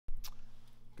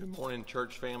Good morning,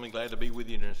 church family. Glad to be with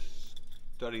you in a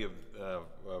study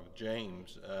of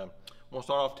James. I'm going to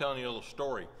start off telling you a little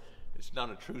story. It's not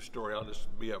a true story. I'll just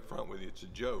be up front with you. It's a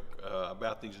joke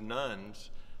about these nuns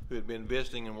who had been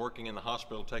visiting and working in the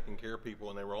hospital taking care of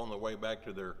people, and they were on their way back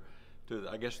to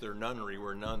their nunnery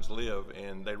where nuns live,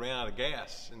 and they ran out of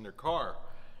gas in their car.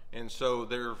 And so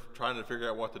they're trying to figure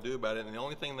out what to do about it, and the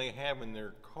only thing they have in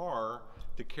their car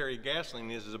to carry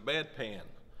gasoline is a bedpan.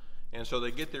 And so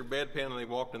they get their bedpan and they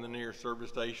walk to the nearest service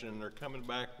station, and they're coming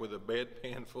back with a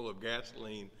bedpan full of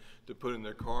gasoline to put in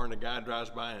their car, and the guy drives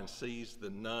by and sees the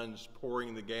nuns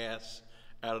pouring the gas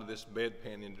out of this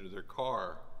bedpan into their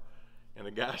car. And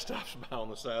the guy stops by on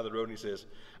the side of the road and he says,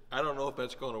 "I don't know if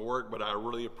that's going to work, but I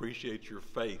really appreciate your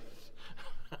faith."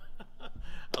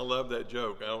 I love that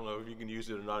joke. I don't know if you can use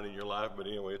it or not in your life, but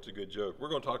anyway, it's a good joke. We're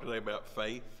going to talk today about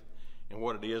faith and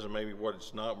what it is and maybe what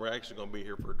it's not. We're actually going to be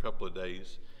here for a couple of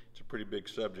days. It's a pretty big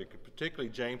subject. Particularly,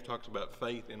 James talks about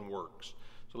faith and works.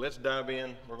 So let's dive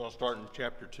in. We're going to start in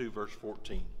chapter 2, verse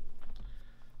 14.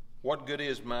 What good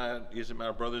is it,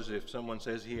 my brothers, if someone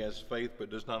says he has faith but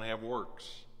does not have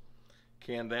works?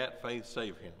 Can that faith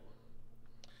save him?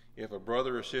 If a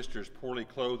brother or sister is poorly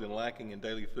clothed and lacking in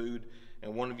daily food,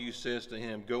 and one of you says to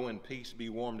him, "Go in peace, be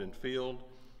warmed and filled,"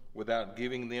 without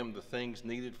giving them the things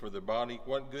needed for their body,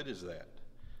 what good is that?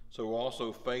 So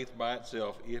also faith by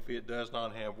itself, if it does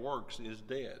not have works, is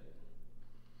dead.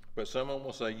 But someone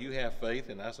will say, "You have faith,"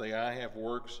 and I say, "I have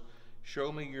works.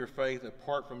 Show me your faith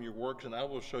apart from your works, and I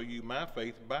will show you my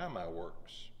faith by my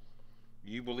works.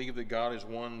 You believe that God is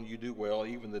one, you do well.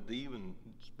 Even the demons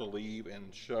believe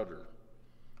and shudder.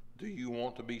 Do you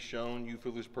want to be shown, you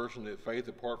foolish person, that faith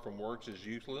apart from works is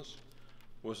useless?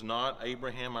 Was not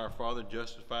Abraham our father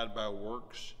justified by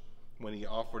works when he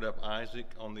offered up Isaac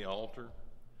on the altar?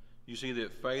 You see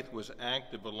that faith was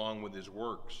active along with his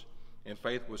works, and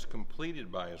faith was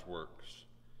completed by his works.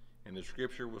 And the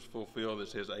scripture was fulfilled that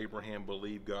says Abraham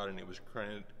believed God, and it was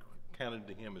counted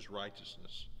to him as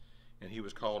righteousness, and he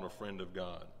was called a friend of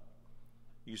God.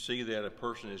 You see that a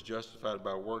person is justified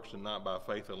by works and not by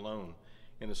faith alone.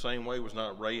 In the same way was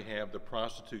not Rahab the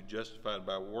prostitute justified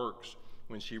by works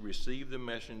when she received the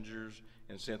messengers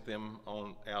and sent them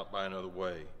out by another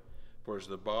way? For as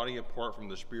the body apart from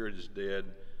the spirit is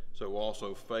dead, so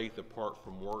also faith apart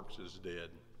from works is dead.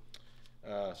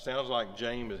 Sounds like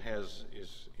James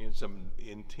is in some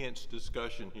intense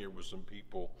discussion here with some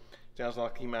people. Sounds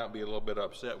like he might be a little bit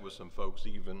upset with some folks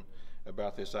even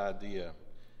about this idea.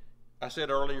 I said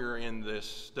earlier in this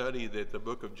study that the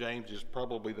book of James is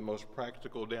probably the most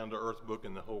practical, down-to-earth book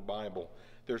in the whole Bible.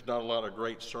 There's not a lot of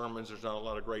great sermons. There's not a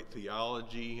lot of great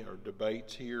theology or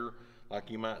debates here like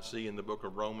you might see in the book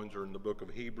of Romans or in the book of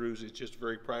Hebrews. It's just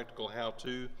very practical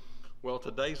how-to. Well,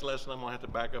 today's lesson, I'm going to have to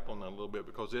back up on that a little bit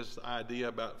because this idea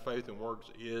about faith and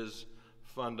works is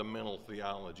fundamental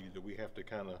theology that we have to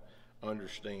kind of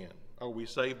understand. Are we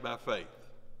saved by faith?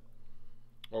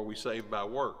 Are we saved by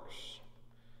works?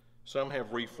 Some have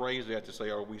rephrased that to say,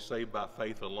 "Are we saved by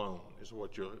faith alone?" is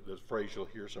the phrase you'll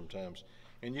hear sometimes.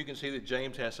 And you can see that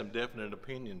James has some definite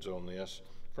opinions on this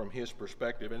from his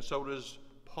perspective, and so does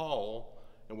Paul,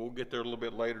 and we'll get there a little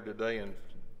bit later today and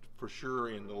for sure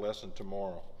in the lesson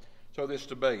tomorrow. So this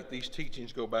debate, these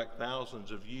teachings go back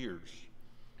thousands of years.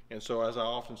 And so as I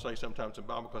often say sometimes in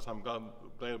Bible, because I'm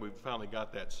glad we've finally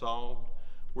got that solved,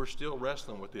 we're still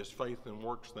wrestling with this faith and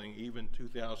works thing even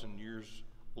 2,000 years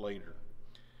later.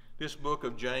 This book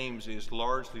of James is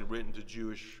largely written to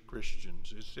Jewish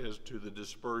Christians. It says to the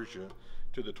dispersia,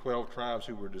 to the 12 tribes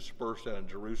who were dispersed out of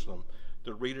Jerusalem.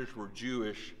 The readers were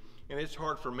Jewish, and it's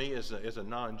hard for me as a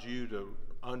non-Jew to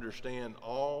understand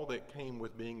all that came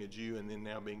with being a Jew and then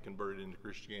now being converted into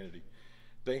Christianity.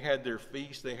 They had their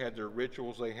feasts, they had their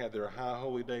rituals, they had their high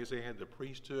holy days, they had the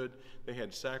priesthood, they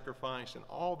had sacrifice, and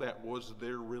all that was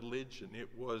their religion. It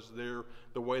was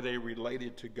the way they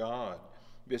related to God.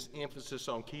 This emphasis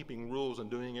on keeping rules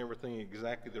and doing everything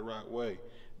exactly the right way.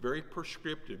 Very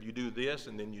prescriptive. You do this,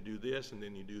 and then you do this, and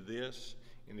then you do this.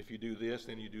 And if you do this,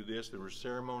 then you do this. There were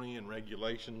ceremony and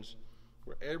regulations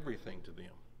were everything to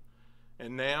them.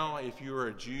 And now, if you're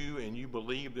a Jew and you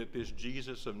believe that this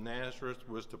Jesus of Nazareth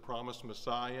was the promised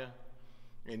Messiah,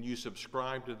 and you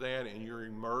subscribe to that, and you're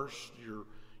immersed, you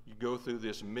go through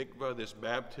this mikvah, this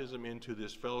baptism into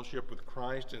this fellowship with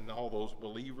Christ and all those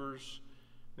believers,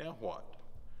 now what?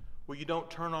 Well, you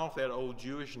don't turn off that old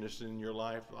Jewishness in your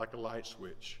life like a light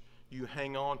switch. You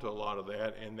hang on to a lot of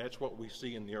that, and that's what we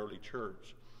see in the early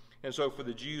church. And so for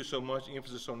the Jews, so much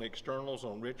emphasis on the externals,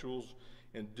 on rituals,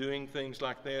 and doing things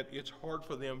like that, it's hard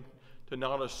for them to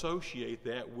not associate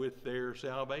that with their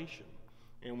salvation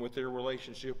and with their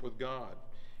relationship with God.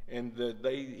 And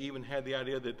they even had the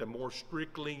idea that the more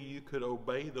strictly you could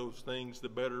obey those things, the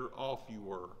better off you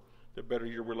were, the better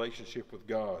your relationship with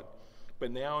God.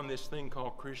 But now in this thing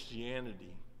called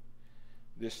Christianity,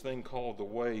 this thing called the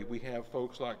way, we have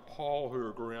folks like Paul who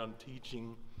are around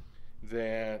teaching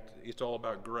that it's all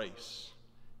about grace.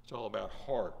 It's all about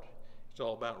heart. It's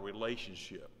all about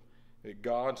relationship. That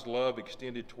God's love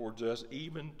extended towards us,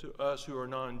 even to us who are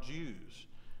non-Jews.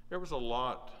 There was a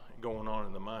lot going on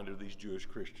in the mind of these Jewish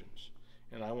Christians,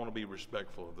 and I want to be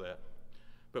respectful of that.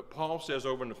 But Paul says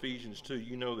over in Ephesians 2,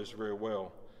 you know this very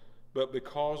well, but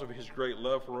because of his great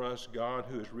love for us, God,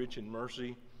 who is rich in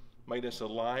mercy, made us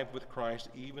alive with Christ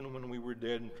even when we were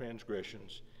dead in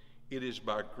transgressions. It is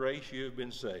by grace you have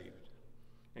been saved.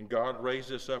 And God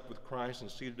raised us up with Christ and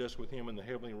seated us with him in the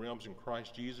heavenly realms in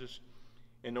Christ Jesus,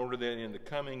 in order that in the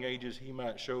coming ages he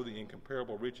might show the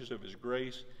incomparable riches of his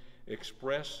grace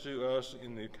expressed to us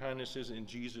in the kindnesses in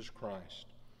Jesus Christ.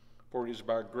 For it is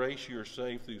by grace you are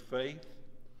saved through faith,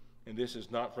 and this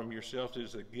is not from yourselves, it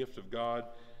is a gift of God,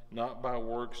 not by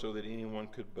works, so that anyone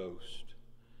could boast.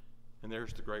 And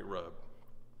there's the great rub.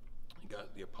 You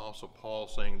got the Apostle Paul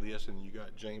saying this, and you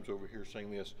got James over here saying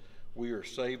this. We are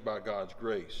saved by God's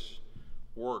grace.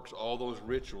 Works, all those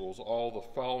rituals, all the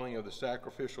following of the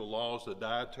sacrificial laws, the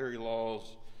dietary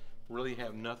laws, really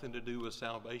have nothing to do with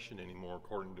salvation anymore,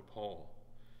 according to Paul.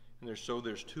 And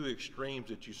there's two extremes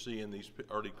that you see in these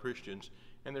early Christians,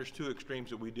 and there's two extremes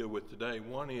that we deal with today.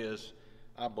 One is,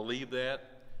 I believe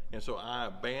that, and so I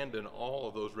abandon all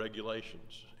of those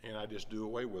regulations, and I just do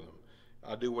away with them.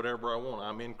 I do whatever I want.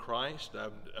 I'm in Christ.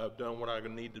 I've done what I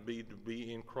need to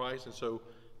be in Christ, and so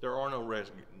there are no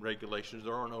regulations,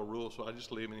 there are no rules, so I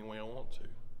just live any way I want to.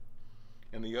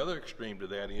 And the other extreme to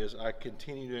that is I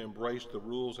continue to embrace the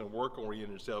rules and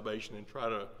work-oriented salvation and try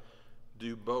to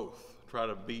do both. Try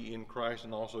to be in Christ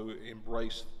and also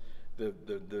embrace the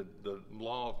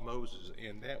law of Moses,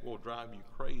 and that will drive you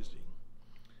crazy.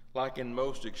 Like in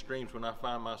most extremes, when I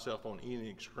find myself on any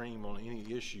extreme, on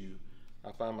any issue,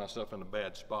 I find myself in a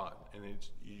bad spot, and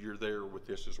you're there with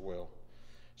this as well.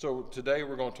 So today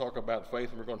we're going to talk about faith,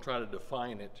 and we're going to try to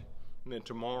define it. And then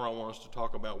tomorrow I want us to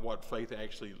talk about what faith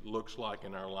actually looks like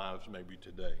in our lives maybe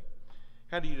today.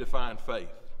 How do you define faith?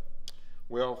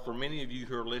 Well, for many of you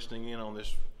who are listening in on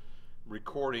this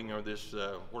recording or these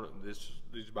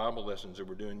Bible lessons that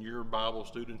we're doing, you're Bible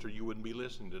students or you wouldn't be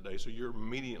listening today. So you're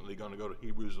immediately going to go to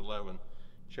Hebrews 11,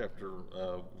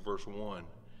 verse 1. It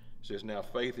says, now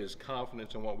faith is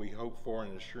confidence in what we hope for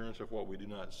and assurance of what we do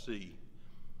not see.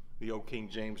 The old King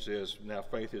James says, now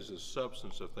faith is the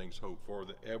substance of things hoped for,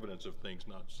 the evidence of things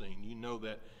not seen. You know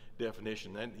that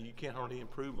definition. That you can't hardly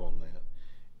improve on that.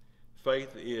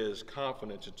 Faith is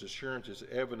confidence, it's assurance, it's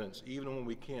evidence. Even when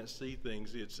we can't see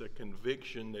things, it's a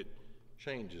conviction that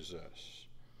changes us.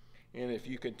 And if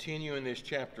you continue in this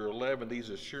chapter 11, these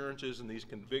assurances and these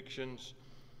convictions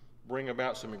bring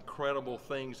about some incredible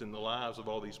things in the lives of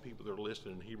all these people that are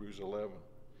listed in Hebrews 11.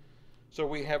 So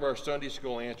we have our Sunday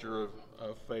school answer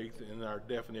of faith, and our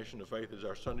definition of faith is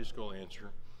our Sunday school answer.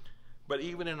 But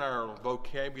even in our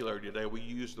vocabulary today, we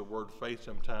use the word faith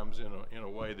sometimes in a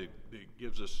way that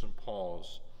gives us some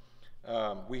pause.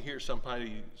 We hear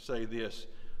somebody say this,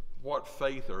 what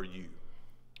faith are you?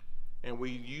 And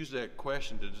we use that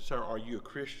question to determine, are you a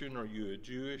Christian? Are you a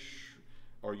Jewish?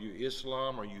 Are you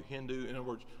Islam? Are you Hindu? In other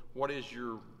words, what is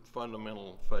your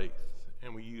fundamental faith?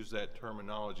 And we use that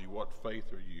terminology, what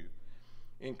faith are you?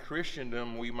 In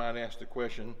Christendom, we might ask the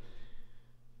question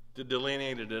to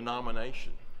delineate a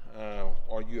denomination.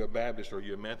 Are you a Baptist? Are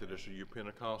you a Methodist? Are you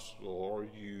Pentecostal? Are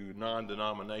you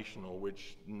non-denominational?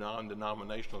 Which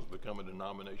non-denominational has become a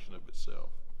denomination of itself.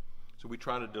 So we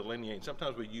try to delineate.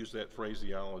 Sometimes we use that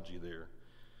phraseology there.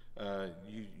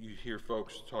 You hear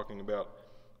folks talking about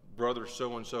brother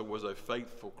so-and-so was a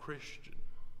faithful Christian.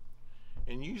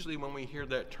 And usually when we hear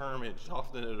that term, it's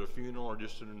often at a funeral or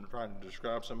just in trying to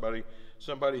describe somebody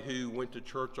who went to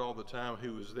church all the time,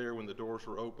 who was there when the doors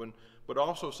were open, but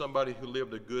also somebody who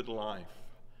lived a good life,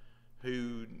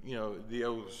 who, the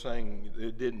old saying,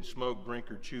 didn't smoke, drink,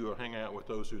 or chew, or hang out with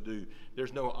those who do.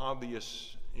 There's no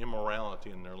obvious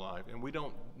immorality in their life. And we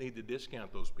don't need to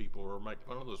discount those people or make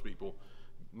fun of those people.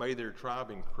 May their tribe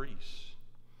increase.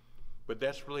 But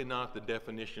that's really not the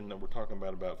definition that we're talking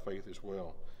about faith as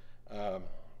well.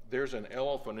 There's an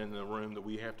elephant in the room that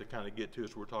we have to kind of get to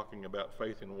as we're talking about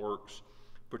faith and works,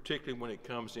 particularly when it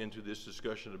comes into this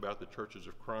discussion about the churches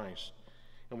of Christ.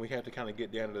 And we have to kind of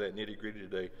get down to that nitty-gritty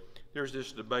today. There's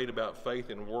this debate about faith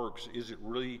and works. Is it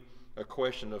really a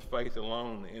question of faith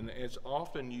alone? And it's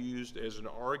often used as an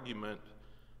argument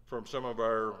from some of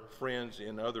our friends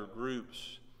in other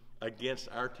groups against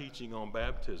our teaching on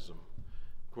baptism,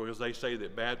 because they say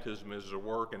that baptism is a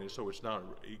work, and so it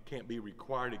can't be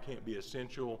required, it can't be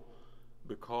essential,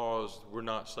 because we're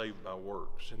not saved by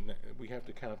works. And we have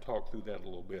to kind of talk through that a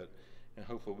little bit, and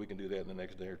hopefully we can do that in the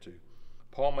next day or two.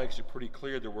 Paul makes it pretty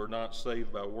clear that we're not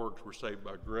saved by works, we're saved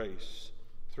by grace,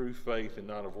 through faith and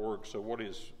not of works. So what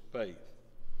is faith?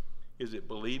 Is it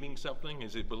believing something?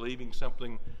 Is it believing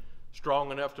something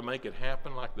strong enough to make it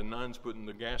happen, like the nuns putting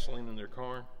the gasoline in their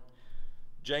car?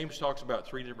 James talks about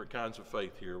three different kinds of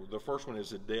faith here. The first one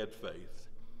is a dead faith.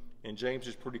 And James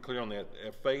is pretty clear on that.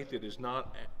 A faith that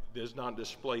does not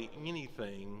display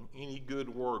anything, any good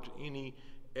works, any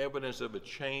evidence of a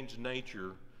changed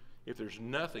nature. If there's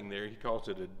nothing there, he calls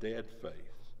it a dead faith.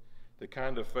 The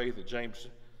kind of faith that James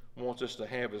wants us to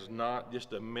have is not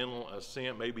just a mental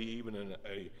assent, maybe even an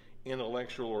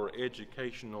intellectual or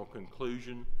educational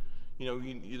conclusion.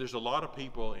 There's a lot of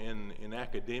people in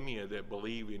academia that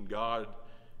believe in God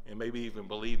and maybe even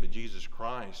believe in Jesus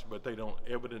Christ, but they don't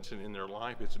evidence it in their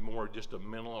life. It's more just a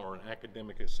mental or an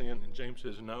academic assent. And James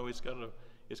says, no, it's got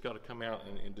to come out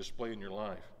and display in your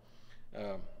life.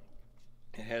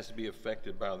 It has to be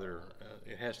affected by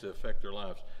it has to affect their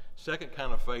lives. Second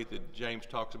kind of faith that James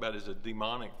talks about is a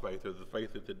demonic faith, or the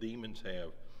faith that the demons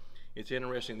have. It's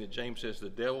interesting that James says the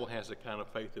devil has a kind of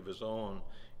faith of his own,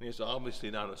 and it's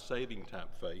obviously not a saving type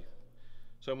faith.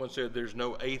 Someone said there's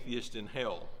no atheist in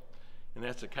hell, and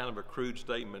that's a kind of a crude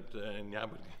statement, and I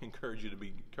would encourage you to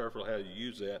be careful how you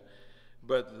use that.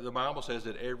 But the Bible says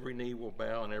that every knee will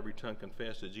bow and every tongue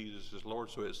confess that Jesus is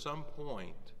Lord. So at some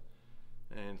point,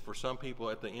 and for some people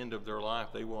at the end of their life,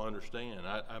 they will understand.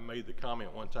 I made the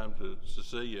comment one time to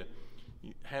Cecilia,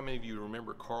 how many of you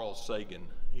remember Carl Sagan?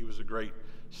 He was a great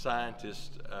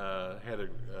scientist, had a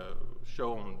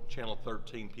show on Channel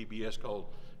 13 PBS called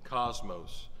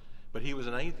Cosmos. But he was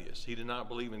an atheist. He did not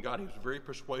believe in God. He was very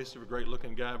persuasive, a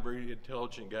great-looking guy, very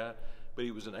intelligent guy, but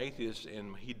he was an atheist,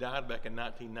 and he died back in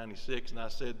 1996, and I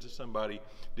said to somebody,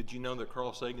 did you know that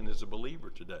Carl Sagan is a believer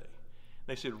today? And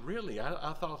they said, really?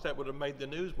 I thought that would have made the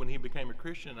news when he became a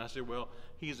Christian. And I said, well,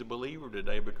 he's a believer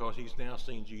today because he's now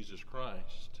seen Jesus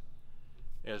Christ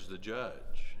as the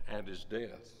judge at his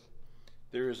death.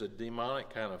 There is a demonic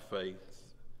kind of faith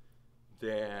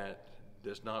that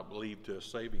does not believe to a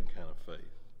saving kind of faith.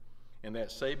 And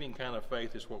that saving kind of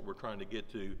faith is what we're trying to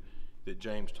get to, that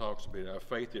James talks about, a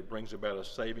faith that brings about a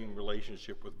saving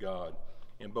relationship with God.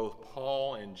 And both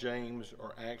Paul and James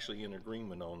are actually in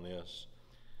agreement on this.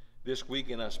 This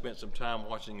weekend I spent some time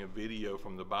watching a video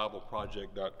from the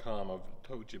BibleProject.com. I've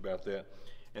told you about that.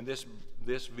 And this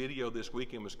video this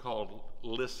weekend was called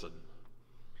Listen.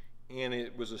 And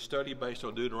it was a study based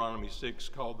on Deuteronomy 6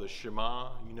 called the Shema.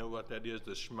 You know what that is,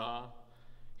 the Shema?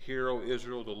 Hear, O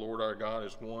Israel, the Lord our God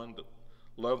is one.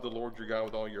 Love the Lord your God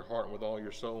with all your heart and with all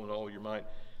your soul and all your might.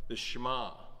 The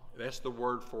Shema, that's the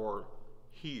word for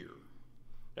hear.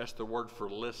 That's the word for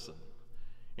listen.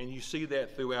 And you see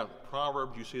that throughout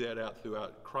Proverbs. You see that out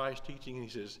throughout Christ's teaching. He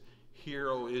says,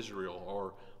 hear, O Israel,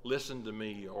 or listen to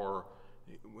me, or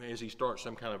as he starts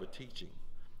some kind of a teaching.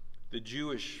 The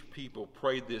Jewish people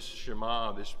prayed this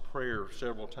Shema, this prayer,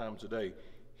 several times a day.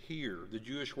 Hear. The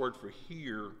Jewish word for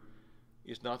hear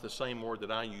is not the same word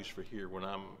that I use for hear when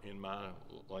I'm in my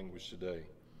language today.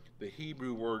 The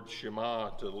Hebrew word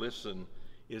Shema, to listen,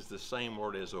 is the same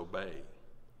word as obey.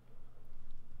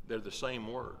 They're the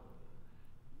same word.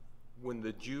 When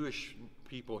the Jewish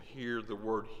people hear the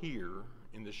word hear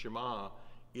in the Shema,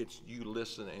 it's you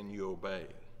listen and you obey.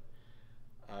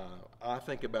 I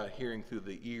think about hearing through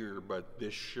the ear, but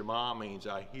this Shema means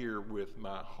I hear with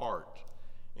my heart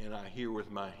and I hear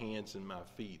with my hands and my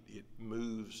feet. It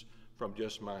moves from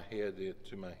just my head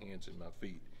to my hands and my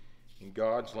feet. In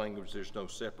God's language, there's no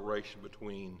separation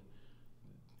between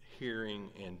hearing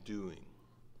and doing.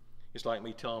 It's like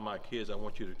me telling my kids, I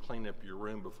want you to clean up your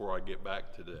room before I get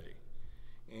back today.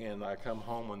 And I come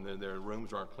home and their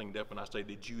rooms aren't cleaned up, and I say,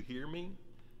 did you hear me?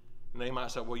 And they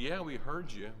might say, well, yeah, we heard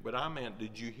you, but I meant,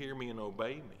 did you hear me and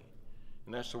obey me?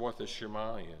 And that's what the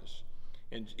Shema is.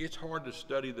 And it's hard to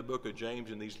study the book of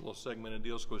James in these little segmented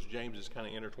deals because James is kind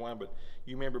of intertwined. But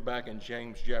you remember back in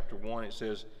James chapter 1, it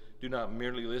says, do not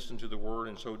merely listen to the word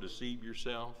and so deceive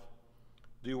yourself.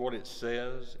 Do what it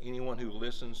says. Anyone who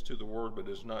listens to the word but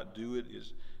does not do it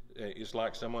is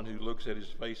like someone who looks at his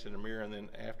face in a mirror and then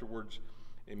afterwards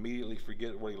immediately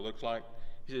forget what he looks like.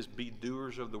 He says, be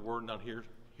doers of the word, not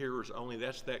hearers only.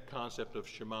 That's that concept of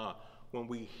Shema. When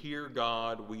we hear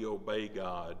God, we obey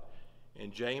God.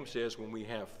 And James says when we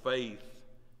have faith,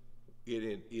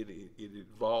 it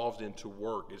evolves into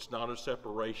work. It's not a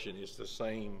separation. It's the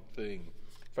same thing.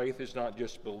 Faith is not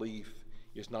just belief.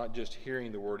 It's not just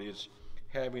hearing the word. It's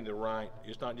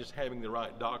it's not just having the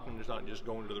right doctrine, it's not just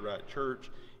going to the right church,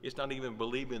 it's not even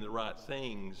believing the right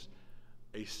things.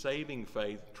 A saving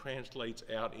faith translates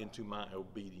out into my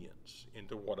obedience,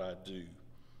 into what I do.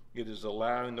 It is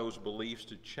allowing those beliefs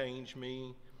to change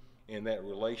me, and that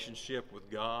relationship with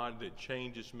God that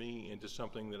changes me into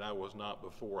something that I was not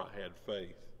before I had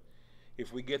faith.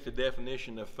 If we get the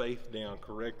definition of faith down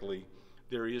correctly,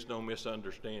 there is no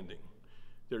misunderstanding.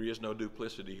 There is no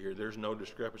duplicity here. There's no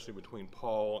discrepancy between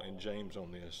Paul and James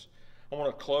on this. I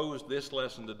want to close this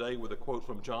lesson today with a quote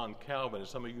from John Calvin. And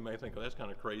some of you may think, oh, that's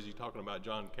kind of crazy talking about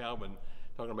John Calvin,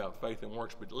 talking about faith and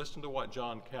works. But listen to what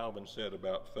John Calvin said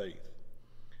about faith.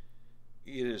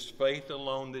 It is faith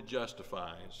alone that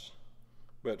justifies,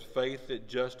 but faith that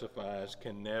justifies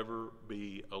can never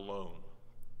be alone.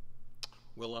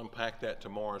 We'll unpack that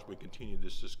tomorrow as we continue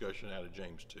this discussion out of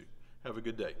James 2. Have a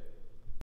good day.